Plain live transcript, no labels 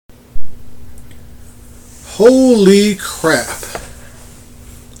Holy crap.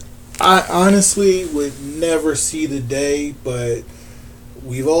 I honestly would never see the day, but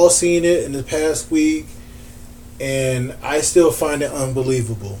we've all seen it in the past week, and I still find it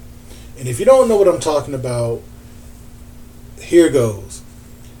unbelievable. And if you don't know what I'm talking about, here goes.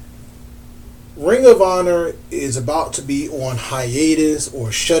 Ring of Honor is about to be on hiatus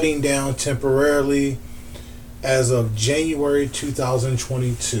or shutting down temporarily as of January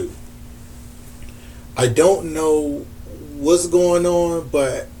 2022. I don't know what's going on,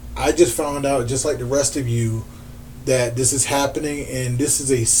 but I just found out, just like the rest of you, that this is happening, and this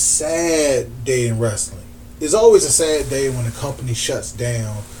is a sad day in wrestling. It's always a sad day when a company shuts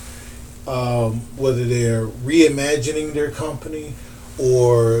down, whether they're reimagining their company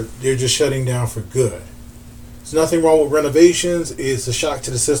or they're just shutting down for good. There's nothing wrong with renovations. It's a shock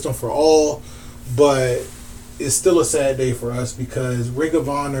to the system for all, but it's still a sad day for us because Ring of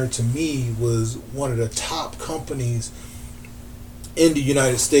Honor, to me, was one of the top companies in the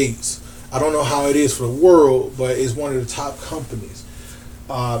United States. I don't know how it is for the world, but it's one of the top companies.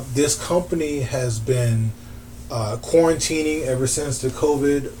 This company has been quarantining ever since the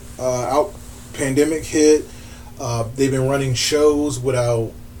COVID pandemic hit. They've been running shows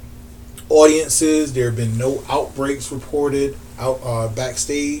without audiences. There have been no outbreaks reported out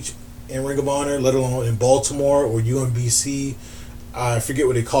backstage in Ring of Honor, let alone in Baltimore or UMBC. I forget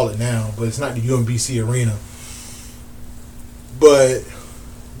what they call it now, but it's not the UMBC arena. But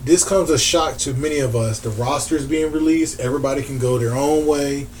this comes as a shock to many of us. The roster is being released. Everybody can go their own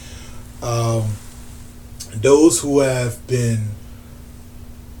way. Those who have been,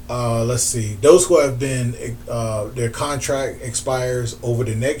 those who have been, their contract expires over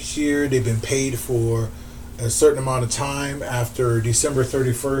the next year. They've been paid for a certain amount of time after December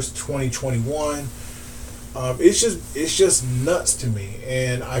 31st, 2021. It's just nuts to me,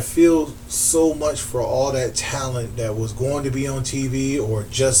 and I feel so much for all that talent that was going to be on TV or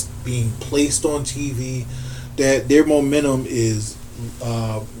just being placed on TV, that their momentum is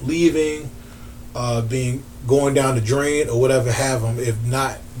leaving, going down the drain or whatever have them, if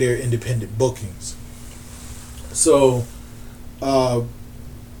not their independent bookings. So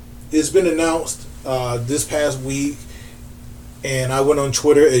it's been announced this past week, and I went on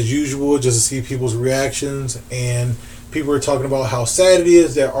Twitter as usual just to see people's reactions, and people were talking about how sad it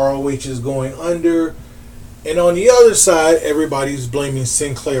is that ROH is going under. And on the other side, everybody's blaming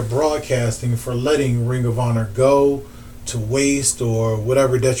Sinclair Broadcasting for letting Ring of Honor go to waste or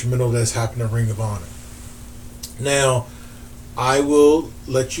whatever detrimental that's happened to Ring of Honor. Now, I will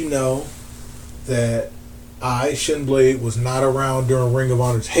let you know that Shin Blade was not around during Ring of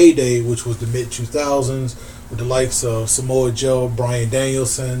Honor's heyday, which was the mid-2000s, with the likes of Samoa Joe, Bryan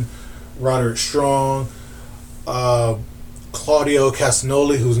Danielson, Roderick Strong, Claudio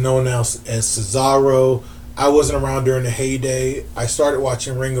Castagnoli, who's known now as Cesaro. I wasn't around during the heyday. I started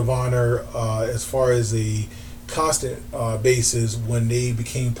watching Ring of Honor as far as a constant basis when they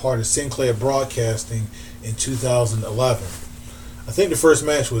became part of Sinclair Broadcasting in 2011. I think the first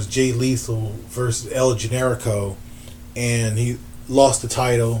match was Jay Lethal versus El Generico, and he lost the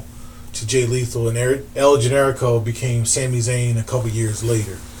title to Jay Lethal, and El Generico became Sami Zayn a couple years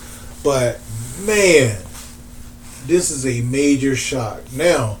later. But man, this is a major shock.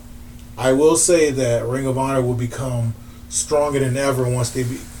 Now, I will say that Ring of Honor will become stronger than ever once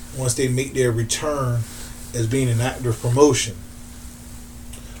they make their return as being an active promotion.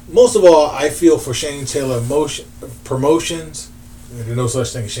 Most of all, I feel for Shane Taylor Promotions. There's no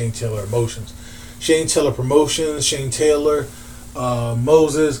such thing as Shane Taylor Emotions. Shane Taylor Promotions, Shane Taylor,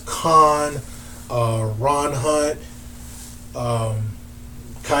 Moses, Khan, Ron Hunt,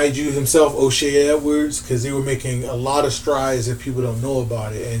 Kaiju himself, O'Shea Edwards, because they were making a lot of strides that people don't know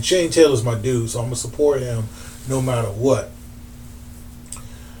about it. And Shane Taylor's my dude, so I'm going to support him no matter what.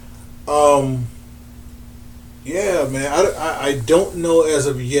 Yeah, man, I don't know as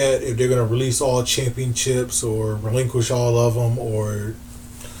of yet if they're going to release all championships or relinquish all of them, or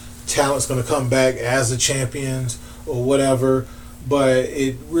talent's going to come back as the champions or whatever. But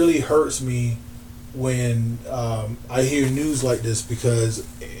it really hurts me when I hear news like this, because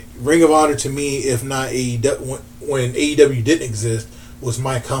Ring of Honor, to me, if not AEW, when AEW didn't exist, was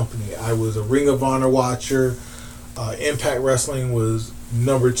my company. I was a Ring of Honor watcher. Impact Wrestling was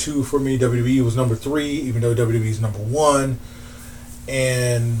number 2 for me. WWE was number 3, even though WWE is number 1.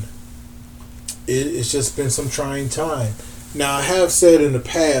 And it's just been some trying time. Now, I have said in the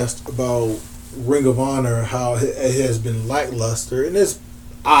past about Ring of Honor how it has been lackluster, and it's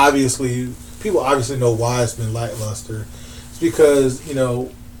obviously, people obviously know why it's been lackluster. It's because,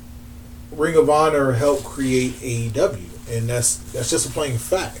 Ring of Honor helped create AEW, and that's just a plain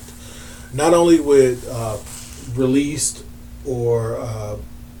fact. not only with released or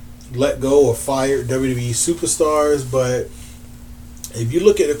let go or fired WWE superstars, but if you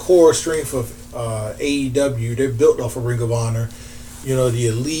look at the core strength of AEW, they're built off of Ring of Honor. You know, the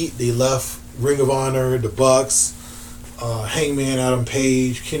Elite, they left Ring of Honor, the Bucks, Hangman Adam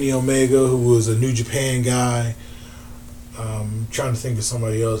Page, Kenny Omega, who was a New Japan guy. Trying to think of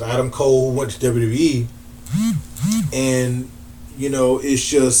somebody else. Adam Cole, who went to WWE. And, you know, it's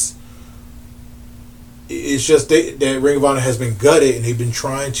just that Ring of Honor has been gutted, and they've been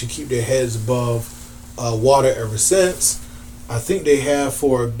trying to keep their heads above water ever since. I think they have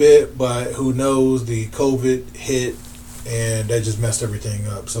for a bit, but who knows? The COVID hit, and that just messed everything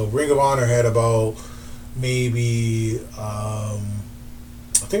up. So Ring of Honor had about maybe I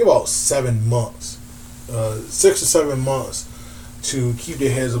think about 7 months, 6 or 7 months to keep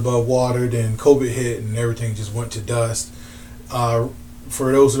their heads above water. Then COVID hit, and everything just went to dust.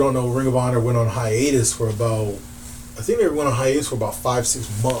 For those who don't know, Ring of Honor went on hiatus for about, I think they went on hiatus for about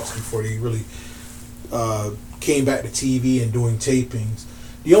 5-6 months before they really came back to TV and doing tapings.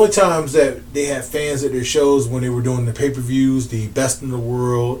 The only times that they had fans at their shows when they were doing the pay-per-views, the Best in the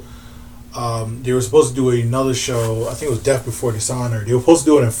World. They were supposed to do another show. I think it was Death Before Dishonor. They were supposed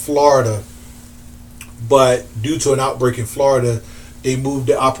to do it in Florida, but due to an outbreak in Florida, they moved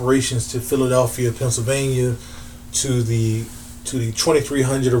the operations to Philadelphia, Pennsylvania, to the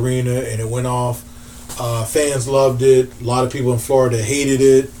 2300 arena, and it went off. Fans loved it. A lot of people in Florida hated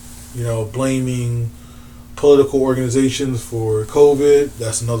it, you know, blaming political organizations for COVID.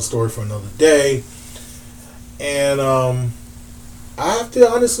 That's another story for another day. And I have to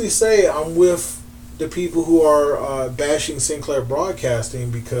honestly say I'm with the people who are bashing Sinclair Broadcasting,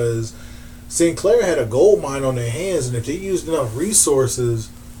 because Sinclair had a gold mine on their hands, and if they used enough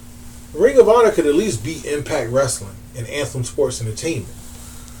resources, Ring of Honor could at least beat Impact Wrestling and Anthem Sports Entertainment.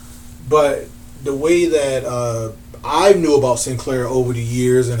 But the way that I knew about Sinclair over the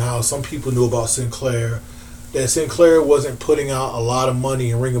years, and how some people knew about Sinclair, that Sinclair wasn't putting out a lot of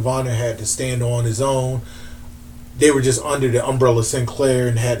money and Ring of Honor had to stand on his own. They were just under the umbrella of Sinclair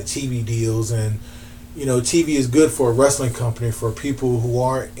and had the TV deals. And, you know, TV is good for a wrestling company, for people who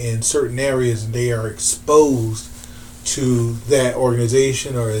aren't in certain areas and they are exposed to that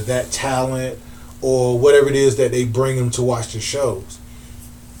organization or that talent or whatever it is that they bring them to watch the shows.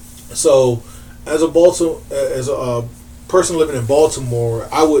 So as a person living in Baltimore,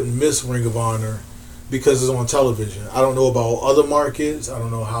 I wouldn't miss Ring of Honor because it's on television. I don't know about other markets. I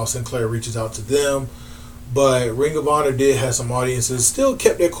don't know how Sinclair reaches out to them. But Ring of Honor did have some audiences, still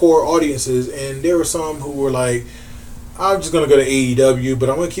kept their core audiences, and there were some who were like, I'm just going to go to AEW, but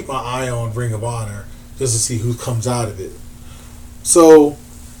I'm going to keep my eye on Ring of Honor just to see who comes out of it. So,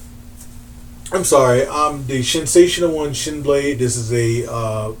 I'm sorry, I'm the sensational one, Shinblade. This is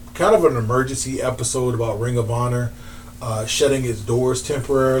a kind of an emergency episode about Ring of Honor shutting its doors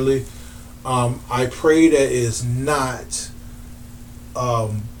temporarily. I pray that it's not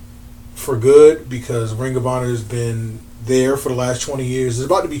for good, because Ring of Honor has been there for the last 20 years. It's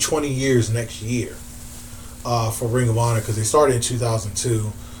about to be 20 years next year for Ring of Honor, because they started in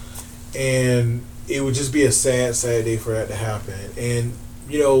 2002. And it would just be a sad, sad day for that to happen. And,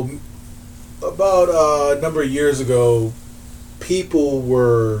 you know, about a number of years ago, people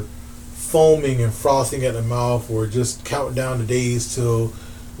were foaming and frothing at the mouth, or just counting down the days till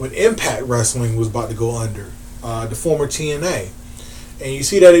when Impact Wrestling was about to go under, the former TNA. And you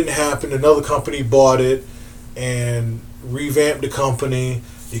see that didn't happen. Another company bought it and revamped the company.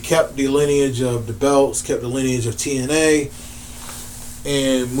 They kept the lineage of the belts, kept the lineage of TNA,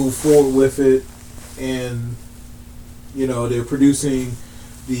 and moved forward with it. And, you know, they're producing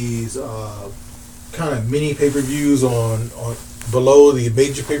these kind of mini pay-per-views on below the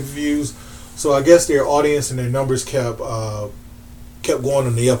major pay-per-views. So I guess their audience and their numbers kept going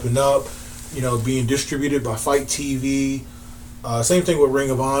on the up and up. You know, being distributed by Fight TV. Same thing with Ring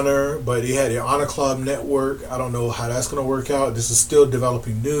of Honor, but they had their Honor Club network. I don't know how that's going to work out. This is still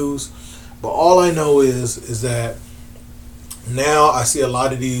developing news. But all I know is that now I see a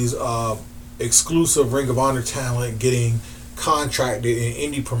lot of these exclusive Ring of Honor talent getting contracted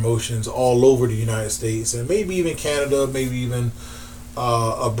in indie promotions all over the United States, and maybe even Canada, maybe even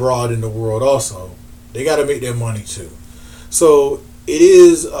abroad in the world also. They got to make their money too. So it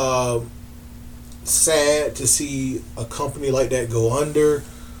is sad to see a company like that go under.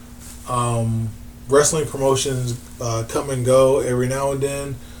 Wrestling promotions come and go every now and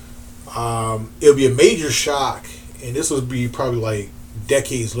then. It'll be a major shock, and this will be probably like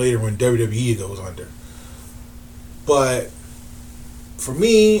decades later when WWE goes under. But for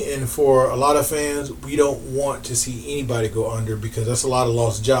me and for a lot of fans, we don't want to see anybody go under because that's a lot of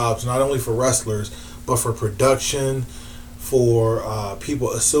lost jobs, not only for wrestlers, but for production, for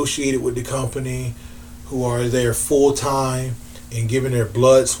people associated with the company who are there full time and giving their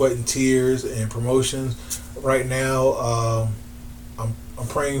blood, sweat, and tears and promotions. Right now, I'm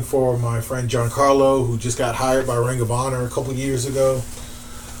praying for my friend Giancarlo, who just got hired by Ring of Honor a couple years ago.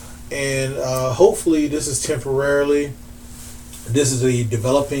 And hopefully this is temporarily. This is a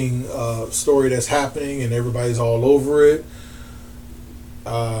developing story that's happening and everybody's all over it.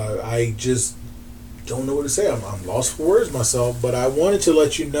 I just don't know what to say. I'm lost for words myself, but I wanted to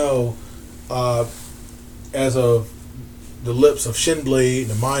let you know, as of the lips of Shinblade,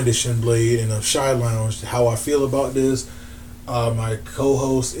 the mind of Shinblade, and of Shy Lounge, how I feel about this. My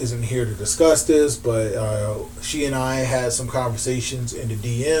co-host isn't here to discuss this, but she and I had some conversations in the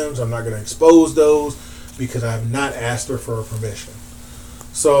DMs. I'm not going to expose those because I have not asked her for permission.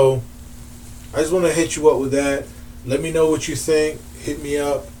 So I just want to hit you up with that. Let me know what you think. Hit me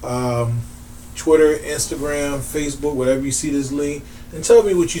up. Twitter, Instagram, Facebook, whatever you see this link, and tell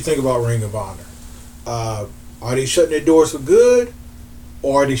me what you think about Ring of Honor. Are they shutting their doors for good,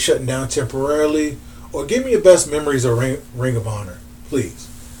 or are they shutting down temporarily? Or give me your best memories of Ring of Honor, please.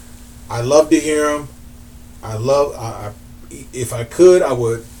 I love to hear them. If I could, I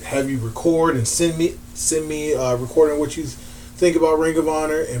would have you record and send me recording what you think about Ring of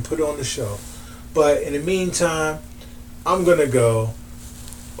Honor and put it on the show. But in the meantime, I'm gonna go.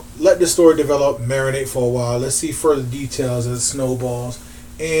 Let the story develop, marinate for a while. Let's see further details as it snowballs,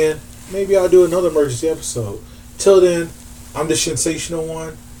 and maybe I'll do another emergency episode. Till then, I'm the sensational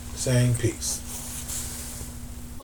one, saying peace.